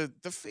of the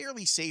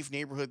fairly safe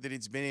neighborhood that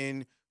it's been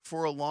in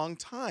for a long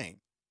time.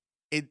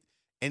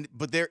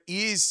 But there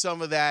is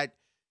some of that.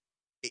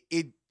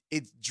 It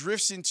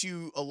drifts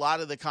into a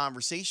lot of the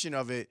conversation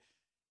of it.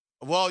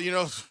 Well,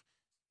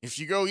 if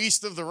you go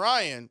east of the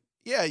Ryan,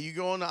 yeah, you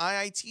go on to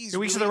IIT's.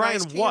 Go east of the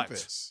Ryan,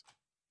 campus.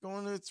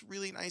 Going to its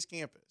really nice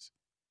campus.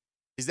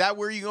 Is that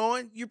where you're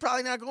going? You're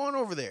probably not going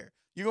over there.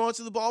 You're going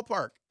to the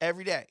ballpark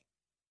every day.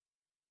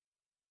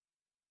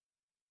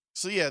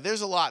 So, yeah,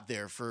 there's a lot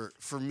there for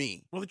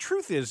me. Well, the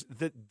truth is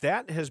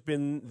that has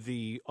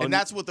been and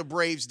that's what the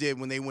Braves did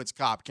when they went to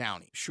Cobb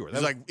County. Sure.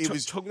 That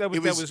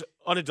was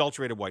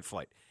unadulterated white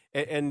flight.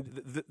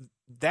 And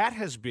that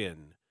has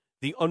been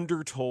the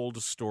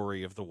undertold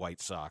story of the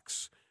White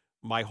Sox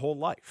my whole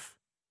life.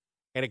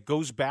 And it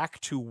goes back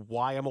to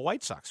why I'm a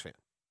White Sox fan.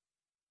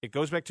 It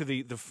goes back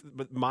to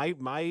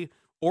my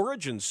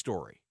origin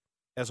story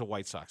as a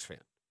White Sox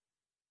fan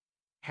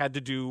had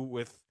to do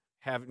with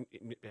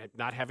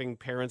not having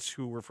parents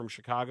who were from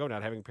Chicago,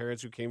 not having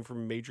parents who came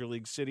from major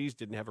league cities,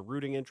 didn't have a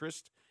rooting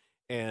interest.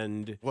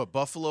 And what,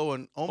 Buffalo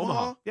and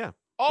Omaha? Yeah.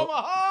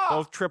 Omaha!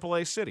 Both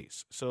AAA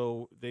cities.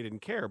 So they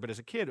didn't care. But as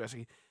a kid,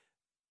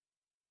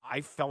 I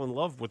fell in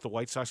love with the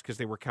White Sox because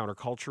they were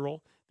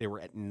countercultural. They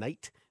were at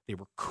night. They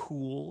were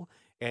cool.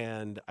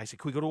 And I said,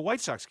 can we go to a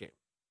White Sox game?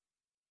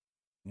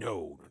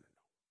 No.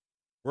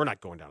 We're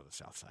not going down to the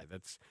South Side.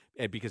 That's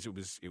because it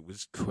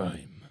was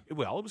crime.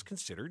 Well, it was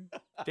considered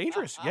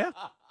dangerous. Yeah,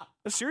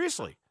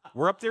 seriously,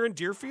 we're up there in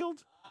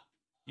Deerfield.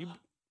 And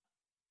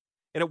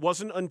it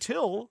wasn't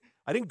until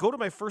I didn't go to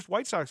my first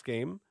White Sox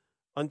game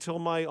until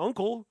my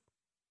uncle,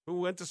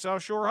 who went to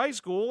South Shore High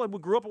School and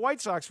grew up a White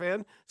Sox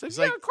fan, said,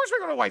 "Yeah, of course we're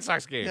going to a White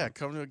Sox game. Yeah,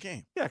 come to a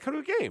game. Yeah, come to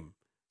a game."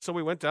 So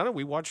we went down and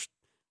we watched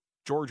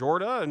George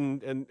Orta and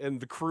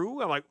the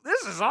crew. I'm like,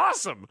 this is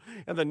awesome.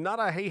 And then not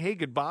a hey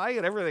goodbye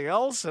and everything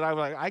else. And I'm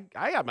like,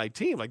 I got my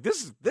team. Like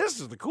this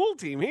is the cool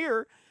team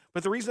here.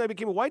 But the reason I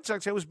became a White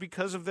Sox fan was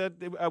because of that.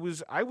 I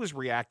was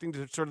reacting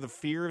to sort of the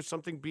fear of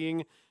something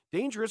being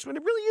dangerous when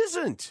it really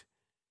isn't.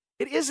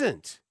 It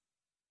isn't.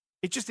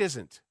 It just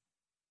isn't.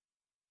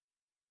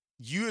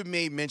 You had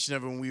made mention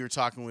of it when we were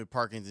talking with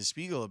Parkinson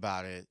Spiegel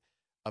about it,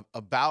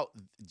 about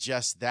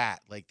just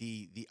that, like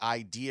the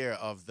idea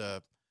of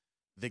the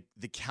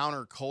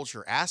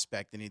counterculture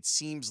aspect. And it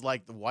seems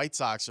like the White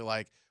Sox are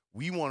like,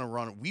 we want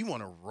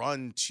to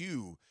run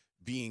to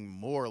being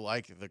more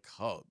like the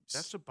Cubs.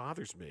 That's what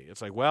bothers me.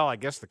 It's like, well, I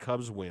guess the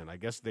Cubs win. I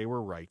guess they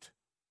were right.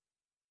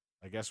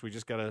 I guess we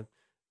just got to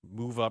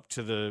move up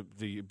to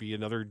be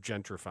another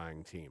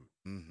gentrifying team.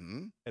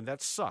 Mm-hmm. And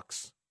that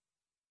sucks.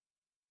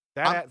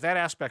 That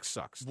aspect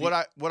sucks. What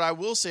I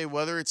will say,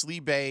 whether it's Lee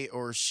Bay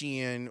or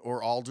Sheehan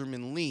or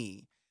Alderman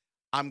Lee,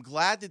 I'm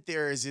glad that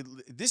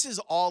this is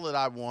all that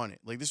I wanted.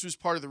 Like, this was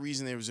part of the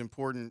reason it was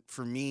important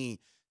for me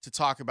to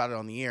talk about it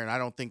on the air. And I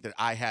don't think that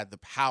I had the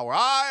power.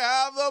 I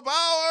have the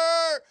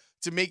power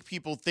to make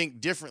people think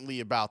differently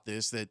about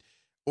this that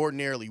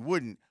ordinarily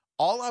wouldn't.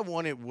 All I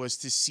wanted was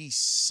to see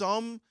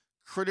some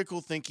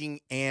critical thinking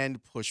and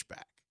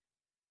pushback.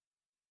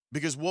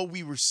 Because what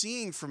we were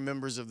seeing from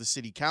members of the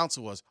city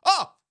council was,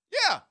 oh,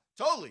 yeah,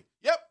 totally.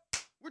 Yep,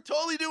 we're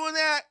totally doing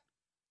that.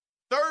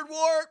 Third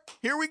Ward,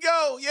 here we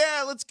go.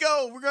 Yeah, let's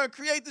go. We're going to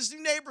create this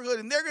new neighborhood,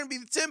 and they're going to be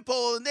the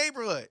tempo of the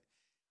neighborhood.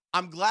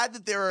 I'm glad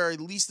that there are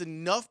at least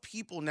enough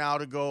people now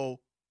to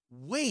go,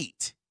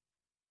 wait,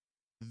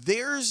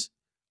 there's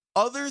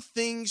other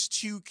things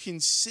to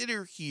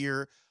consider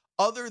here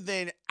other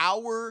than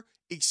our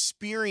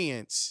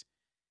experience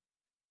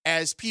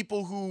as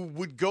people who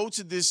would go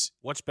to this.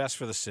 What's best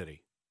for the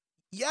city?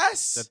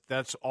 Yes.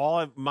 That's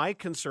all. My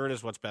concern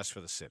is what's best for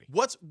the city.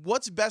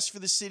 What's best for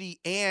the city,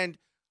 and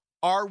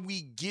are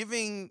we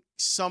giving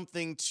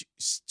something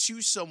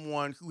to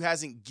someone who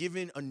hasn't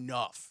given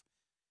enough?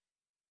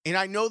 And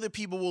I know that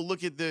people will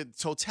look at the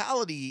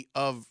totality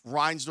of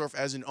Reinsdorf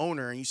as an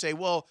owner, and you say,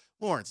 well,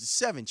 Laurence, it's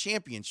 7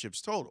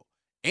 championships total.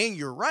 And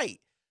you're right.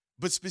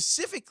 But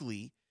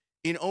specifically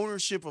in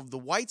ownership of the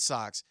White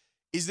Sox,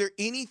 is there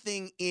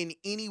anything in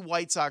any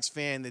White Sox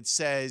fan that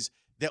says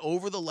that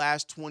over the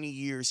last 20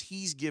 years,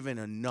 he's given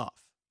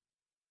enough?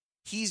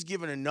 He's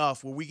given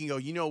enough where we can go,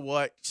 you know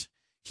what?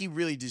 He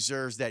really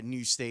deserves that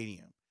new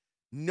stadium.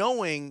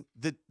 Knowing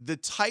the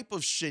type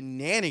of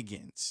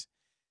shenanigans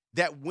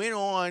that went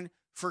on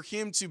for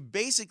him to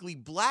basically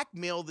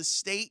blackmail the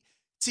state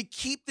to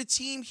keep the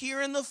team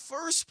here in the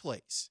first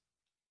place.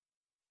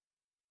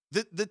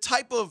 The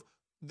type of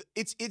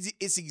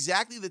it's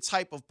exactly the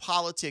type of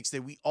politics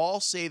that we all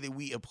say that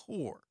we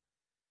abhor.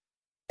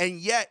 And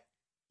yet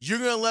you're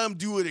going to let him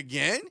do it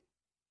again?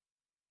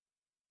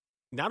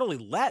 Not only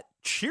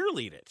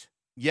cheerlead it.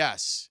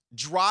 Yes.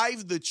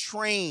 Drive the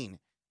train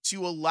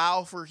to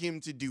allow for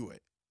him to do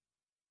it.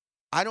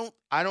 I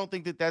don't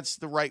think that that's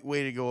the right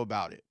way to go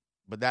about it,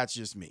 but that's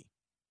just me.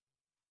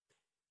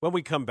 When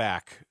we come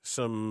back,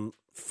 some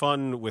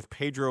fun with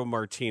Pedro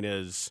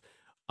Martinez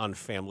on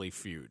Family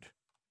Feud,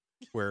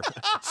 where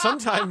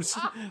sometimes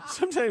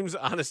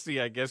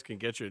honesty, I guess, can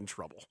get you in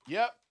trouble.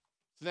 Yep.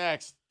 It's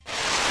next.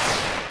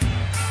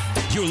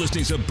 You're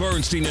listening to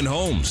Bernstein and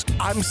Holmes.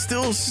 I'm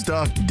still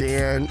stuck,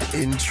 Dan,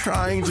 in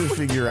trying to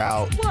figure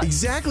out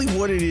exactly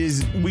what it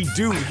is we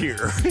do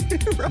here.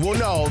 Right? Well,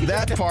 no,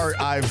 that part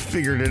I've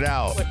figured it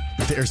out.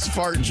 There's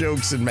fart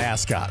jokes and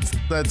mascots.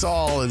 That's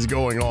all is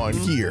going on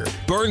here.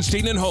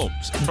 Bernstein and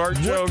Holmes. Fart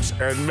jokes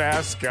and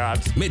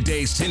mascots.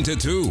 Middays 10 to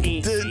 2.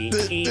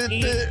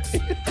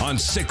 On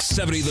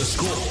 670 The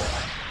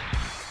Score.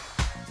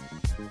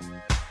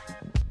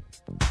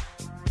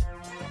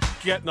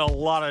 Getting a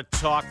lot of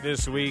talk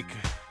this week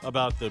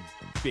about the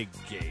big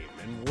game.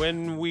 And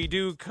when we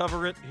do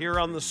cover it here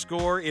on The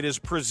Score, it is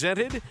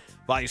presented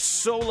by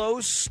Solo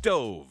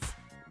Stove.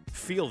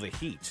 Feel the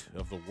heat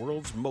of the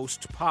world's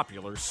most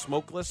popular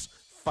smokeless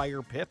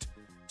fire pit.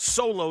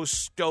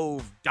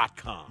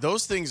 solostove.com.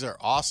 Those things are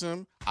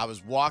awesome. I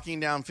was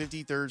walking down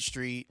 53rd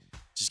Street,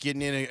 just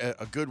getting in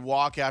a good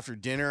walk after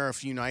dinner a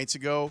few nights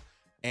ago,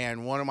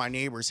 and one of my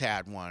neighbors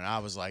had one. And I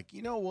was like,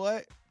 you know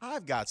what?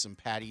 I've got some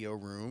patio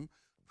room.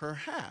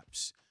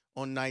 Perhaps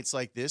on nights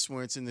like this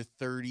when it's in the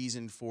 30s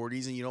and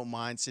 40s and you don't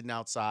mind sitting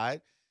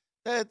outside,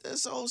 that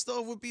Solo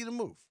Stove would be the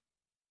move.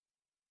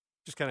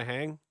 Just kind of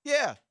hang?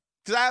 Yeah.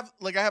 Because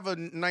I have a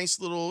nice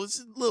little, it's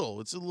a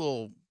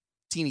little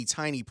teeny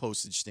tiny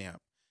postage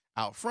stamp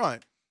out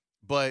front,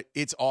 but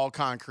it's all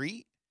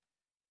concrete.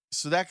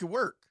 So that could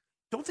work.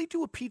 Don't they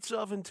do a pizza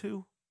oven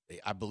too?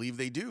 I believe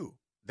they do.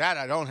 That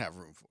I don't have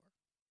room for.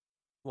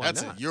 Why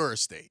That's not? at your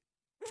estate.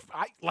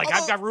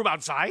 I've got room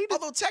outside?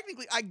 Although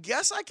technically, I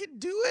guess I could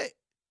do it.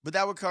 But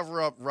that would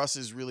cover up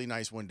Russ's really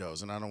nice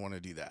windows, and I don't want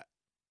to do that.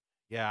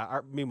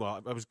 Yeah.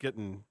 Meanwhile, I was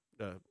getting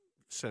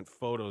sent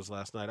photos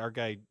last night. Our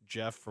guy,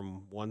 Jeff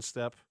from One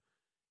Step,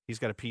 he's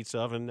got a pizza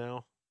oven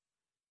now.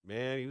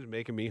 Man, he was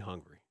making me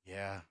hungry.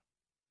 Yeah.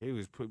 He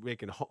was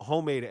making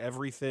homemade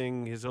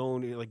everything, his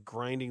own, like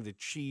grinding the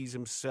cheese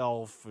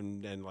himself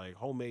and like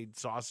homemade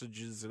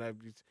sausages. And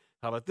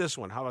how about this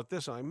one? How about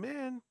this one?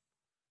 Man.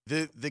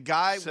 The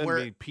guy send where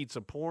me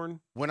pizza porn.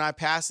 When I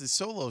passed the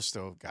Solo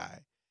Stove guy,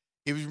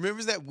 it was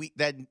remembers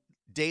that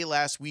day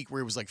last week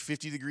where it was like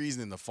 50 degrees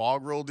and then the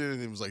fog rolled in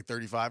and it was like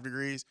 35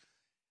 degrees.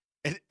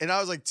 And I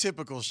was like,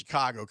 typical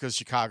Chicago, because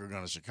Chicago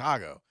going to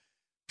Chicago.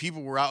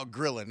 People were out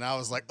grilling, and I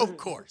was like, of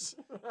course.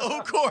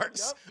 Of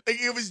course. Yep.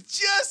 Like, it was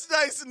just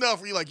nice enough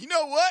where you're like, you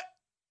know what?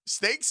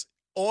 Steaks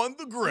on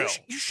the grill.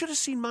 You should have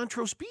seen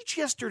Montrose Beach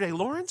yesterday,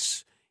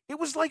 Laurence. It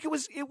was like it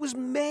was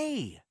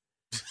May.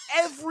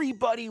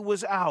 Everybody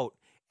was out.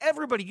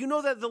 Everybody. You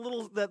know that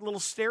little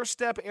stair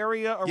step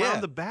area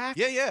around the back?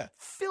 Yeah.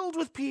 Filled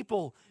with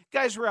people.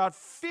 Guys were out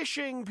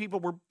fishing. People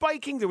were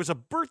biking. There was a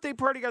birthday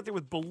party out there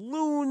with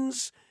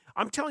balloons.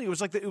 I'm telling you,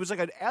 it was like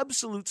an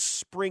absolute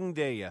spring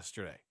day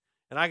yesterday.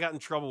 And I got in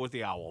trouble with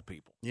the owl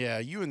people. Yeah,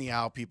 you and the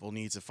owl people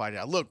need to fight it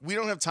out. Look, we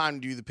don't have time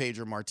to do the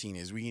Pedro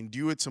Martinez. We can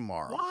do it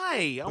tomorrow.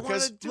 Why? I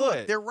want to do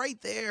it. They're right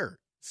there.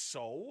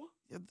 So?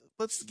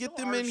 Let's get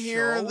them in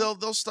here, and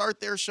they'll start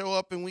their show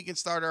up, and we can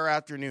start our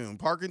afternoon.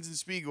 Parkins and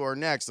Spiegel are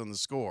next on The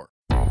Score.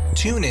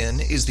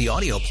 TuneIn is the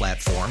audio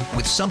platform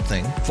with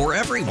something for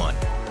everyone.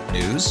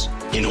 News.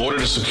 In order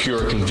to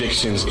secure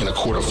convictions in a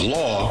court of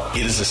law,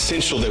 it is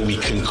essential that we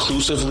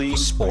conclusively.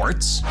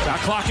 Sports. Got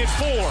clock at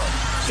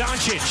 4.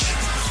 Doncic.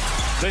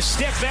 The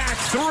step back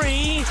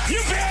 3.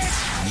 You bet.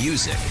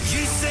 Music.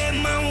 You set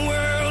my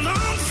world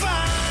on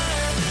fire.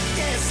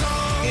 Yes,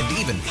 and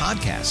even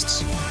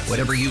podcasts.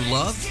 Whatever you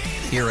love,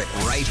 hear it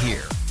right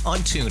here on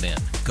TuneIn.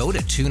 Go to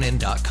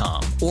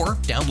TuneIn.com or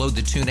download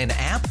the TuneIn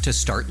app to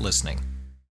start listening.